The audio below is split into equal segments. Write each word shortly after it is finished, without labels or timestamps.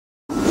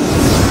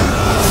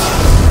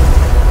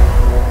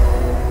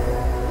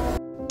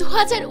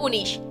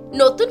2019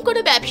 নতুন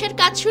করে ব্যবসার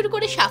কাজ শুরু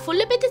করে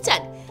সাফল্য পেতে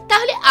চান?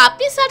 তাহলে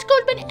আপনি সার্চ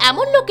করবেন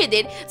এমন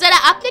লোকেদের যারা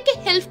আপনাকে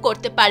হেল্প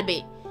করতে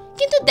পারবে।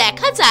 কিন্তু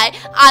দেখা যায়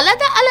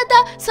আলাদা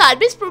আলাদা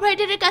সার্ভিস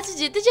প্রোভাইডারের কাছে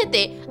যেতে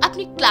যেতে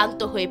আপনি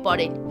ক্লান্ত হয়ে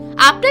পড়েন।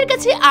 আপনার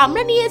কাছে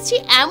আমরা নিয়ে এসেছি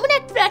এমন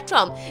এক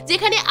প্ল্যাটফর্ম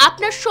যেখানে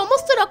আপনার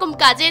সমস্ত রকম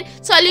কাজের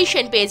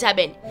সলিউশন পেয়ে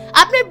যাবেন।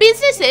 আপনার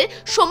বিজনেসের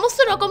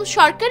সমস্ত রকম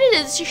সরকারি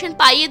রেজিস্ট্রেশন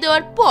পাইয়ে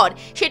দেওয়ার পর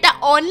সেটা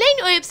অনলাইন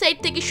ওয়েবসাইট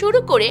থেকে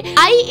শুরু করে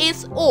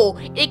ISO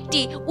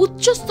একটি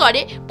উচ্চ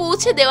স্তরে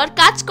পৌঁছে দেওয়ার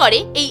কাজ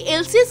করে এই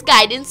LCS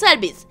গাইডেন্স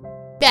সার্ভিস।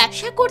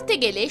 ব্যবসা করতে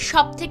গেলে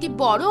সবথেকে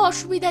বড়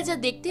অসুবিধা যা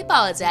দেখতে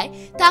পাওয়া যায়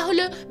তা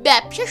হলো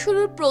ব্যবসা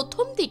শুরুর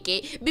প্রথম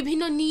দিকে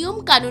বিভিন্ন নিয়ম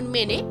কানুন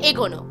মেনে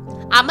এগোনো।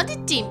 আমাদের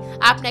টিম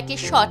আপনাকে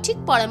সঠিক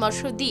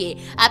পরামর্শ দিয়ে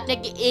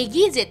আপনাকে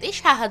এগিয়ে যেতে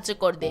সাহায্য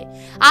করবে।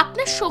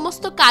 আপনার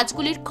সমস্ত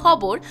কাজগুলির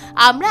খবর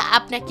আমরা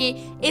আপনাকে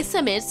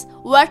SMS,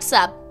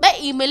 হোয়াটসঅ্যাপ বা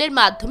ইমেলের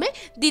মাধ্যমে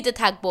দিতে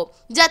থাকব,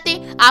 যাতে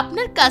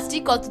আপনার কাজটি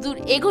কতদূর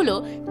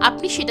এগোলো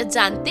আপনি সেটা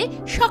জানতে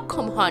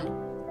সক্ষম হন।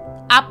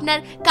 আপনার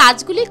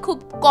কাজগুলি খুব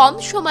কম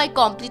সময়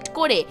কমপ্লিট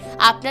করে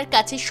আপনার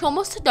কাছে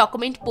সমস্ত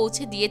ডকুমেন্ট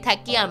পৌঁছে দিয়ে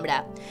থাকি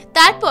আমরা।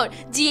 তারপর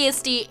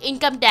GST,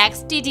 income tax,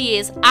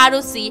 TDS,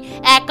 ROC,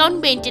 account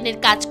মেনটেনের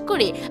কাজ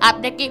করে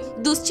আপনাকে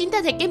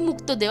দুশ্চিন্তা থেকে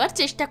মুক্ত দেওয়ার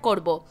চেষ্টা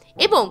করব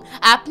এবং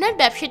আপনার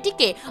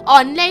ব্যবসাটিকে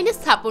অনলাইনে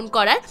স্থাপন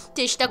করার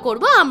চেষ্টা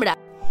করব আমরা।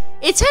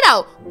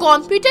 এছাড়াও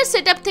কম্পিউটার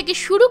সেটআপ থেকে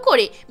শুরু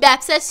করে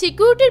ব্যবসার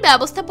সিকিউরিটির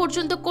ব্যবস্থা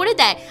পর্যন্ত করে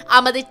দেয়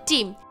আমাদের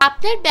টিম।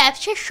 আপনার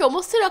ব্যবসার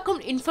সমস্ত রকম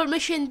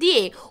ইনফরমেশন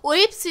দিয়ে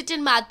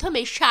ওয়েবসাইটের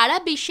মাধ্যমে সারা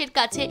বিশ্বের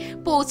কাছে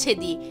পৌঁছে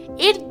দিই।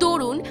 এর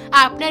দরুন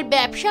আপনার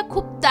ব্যবসা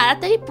খুব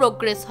তাড়াতাড়ি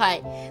প্রোগ্রেস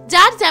হয়।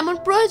 যার যেমন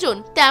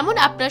প্রয়োজন তেমন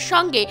আপনার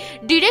সঙ্গে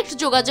ডিরেক্ট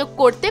যোগাযোগ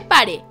করতে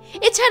পারে।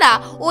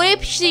 এছাড়া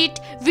website,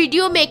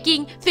 video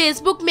making,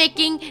 Facebook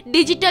making,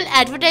 digital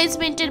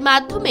অ্যাডভার্টাইজমেন্টের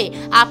মাধ্যমে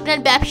আপনার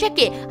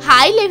ব্যবসাকে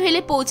হাই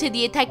লেভেলে পৌঁছে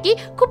দিয়ে থাকি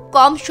খুব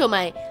কম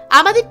সময়ে।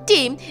 আমাদের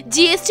team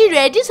GST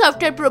ready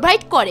software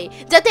provide করে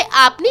যাতে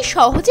আপনি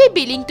সহজেই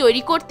বিলিং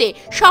তৈরি করতে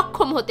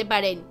সক্ষম হতে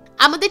পারেন।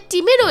 আমাদের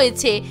টিমে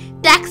রয়েছে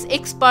tax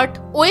expert,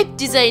 web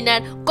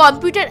designer,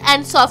 computer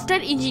and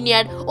software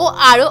engineer ও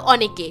আরও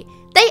অনেকে।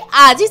 তাই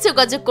আজই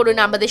যোগাযোগ করুন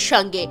আমাদের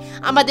সঙ্গে।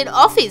 আমাদের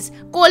অফিস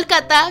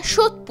কলকাতা,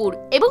 সোদপুর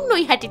এবং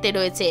নৈহাটিতে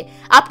রয়েছে।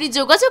 আপনি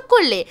যোগাযোগ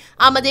করলে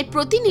আমাদের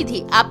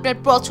প্রতিনিধি আপনার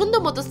পছন্দ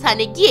মতো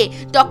স্থানে গিয়ে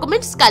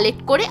ডকুমেন্টস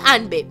কালেক্ট করে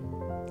আনবে।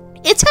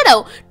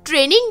 এছাড়াও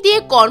ট্রেনিং দিয়ে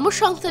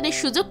কর্মসংস্থানের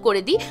সুযোগ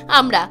করে দিই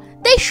আমরা।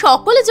 তাই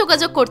সকলে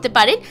যোগাযোগ করতে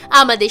পারেন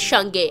আমাদের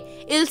সঙ্গে।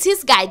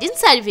 LCS guidance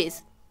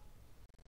service.